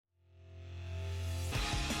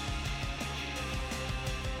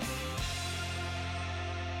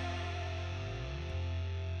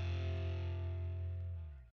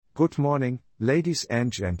Good morning, ladies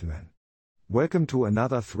and gentlemen. Welcome to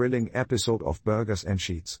another thrilling episode of Burgers and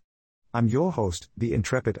Sheets. I'm your host, the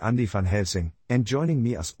intrepid Andy Van Helsing, and joining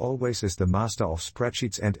me as always is the master of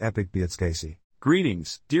spreadsheets and epic beards, Casey.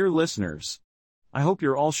 Greetings, dear listeners. I hope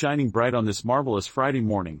you're all shining bright on this marvelous Friday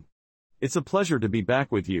morning. It's a pleasure to be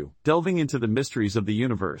back with you, delving into the mysteries of the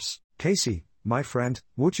universe. Casey, my friend,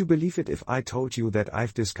 would you believe it if I told you that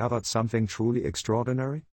I've discovered something truly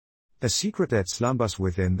extraordinary? A secret that slumbers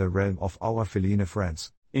within the realm of our feline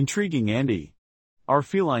friends. Intriguing, Andy. Our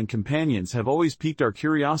feline companions have always piqued our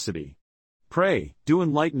curiosity. Pray, do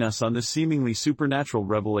enlighten us on this seemingly supernatural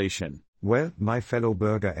revelation. Well, my fellow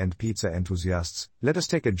burger and pizza enthusiasts, let us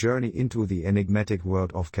take a journey into the enigmatic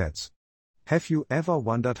world of cats. Have you ever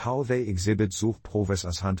wondered how they exhibit Suchprowess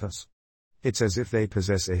as hunters? It's as if they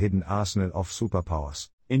possess a hidden arsenal of superpowers.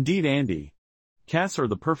 Indeed, Andy. Cats are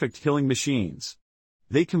the perfect killing machines.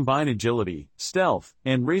 They combine agility, stealth,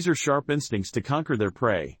 and razor-sharp instincts to conquer their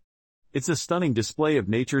prey. It's a stunning display of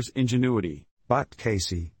nature's ingenuity. But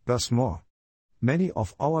Casey, there's more. Many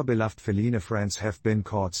of our beloved feline friends have been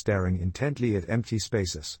caught staring intently at empty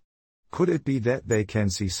spaces. Could it be that they can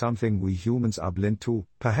see something we humans are blind to,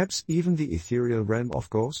 perhaps even the ethereal realm of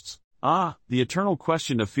ghosts? Ah, the eternal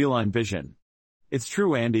question of feline vision. It's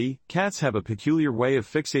true, Andy, cats have a peculiar way of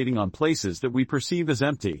fixating on places that we perceive as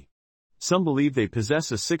empty. Some believe they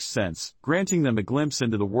possess a sixth sense, granting them a glimpse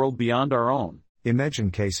into the world beyond our own.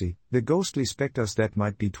 Imagine, Casey, the ghostly specters that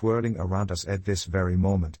might be twirling around us at this very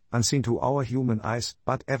moment, unseen to our human eyes,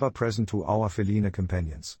 but ever present to our feline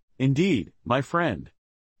companions. Indeed, my friend.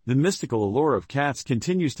 The mystical allure of cats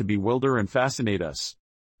continues to bewilder and fascinate us.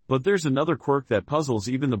 But there's another quirk that puzzles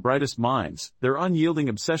even the brightest minds, their unyielding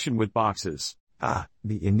obsession with boxes. Ah,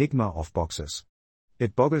 the enigma of boxes.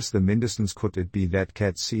 It boggles the mindestens. Could it be that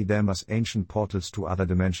cats see them as ancient portals to other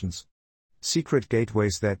dimensions? Secret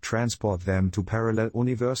gateways that transport them to parallel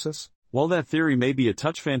universes? While that theory may be a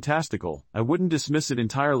touch fantastical, I wouldn't dismiss it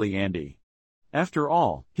entirely, Andy. After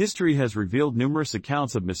all, history has revealed numerous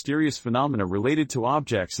accounts of mysterious phenomena related to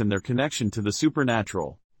objects and their connection to the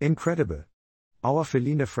supernatural. Incredible. Our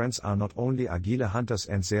feline friends are not only agile hunters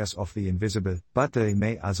and seers of the invisible, but they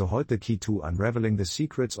may also hold the key to unraveling the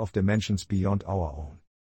secrets of dimensions beyond our own.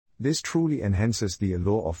 This truly enhances the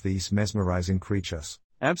allure of these mesmerizing creatures.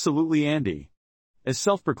 Absolutely, Andy. As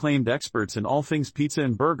self-proclaimed experts in all things pizza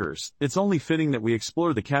and burgers, it's only fitting that we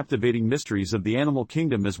explore the captivating mysteries of the animal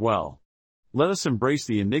kingdom as well. Let us embrace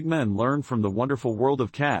the enigma and learn from the wonderful world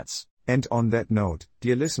of cats. And on that note,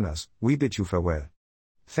 dear listeners, we bid you farewell.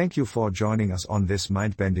 Thank you for joining us on this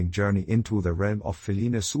mind-bending journey into the realm of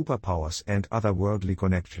feline superpowers and otherworldly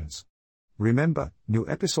connections. Remember, new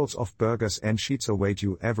episodes of Burgers and Sheets await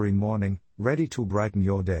you every morning, ready to brighten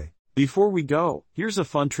your day. Before we go, here's a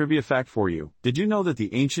fun trivia fact for you. Did you know that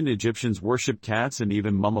the ancient Egyptians worshipped cats and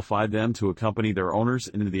even mummified them to accompany their owners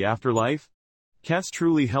into the afterlife? Cats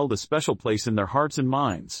truly held a special place in their hearts and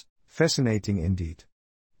minds. Fascinating indeed.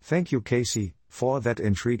 Thank you, Casey, for that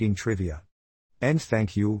intriguing trivia. And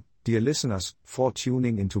thank you, dear listeners, for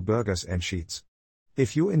tuning into Burgers and Sheets.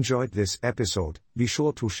 If you enjoyed this episode, be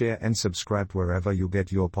sure to share and subscribe wherever you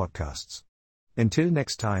get your podcasts. Until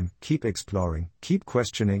next time, keep exploring, keep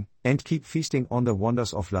questioning, and keep feasting on the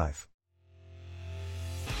wonders of life.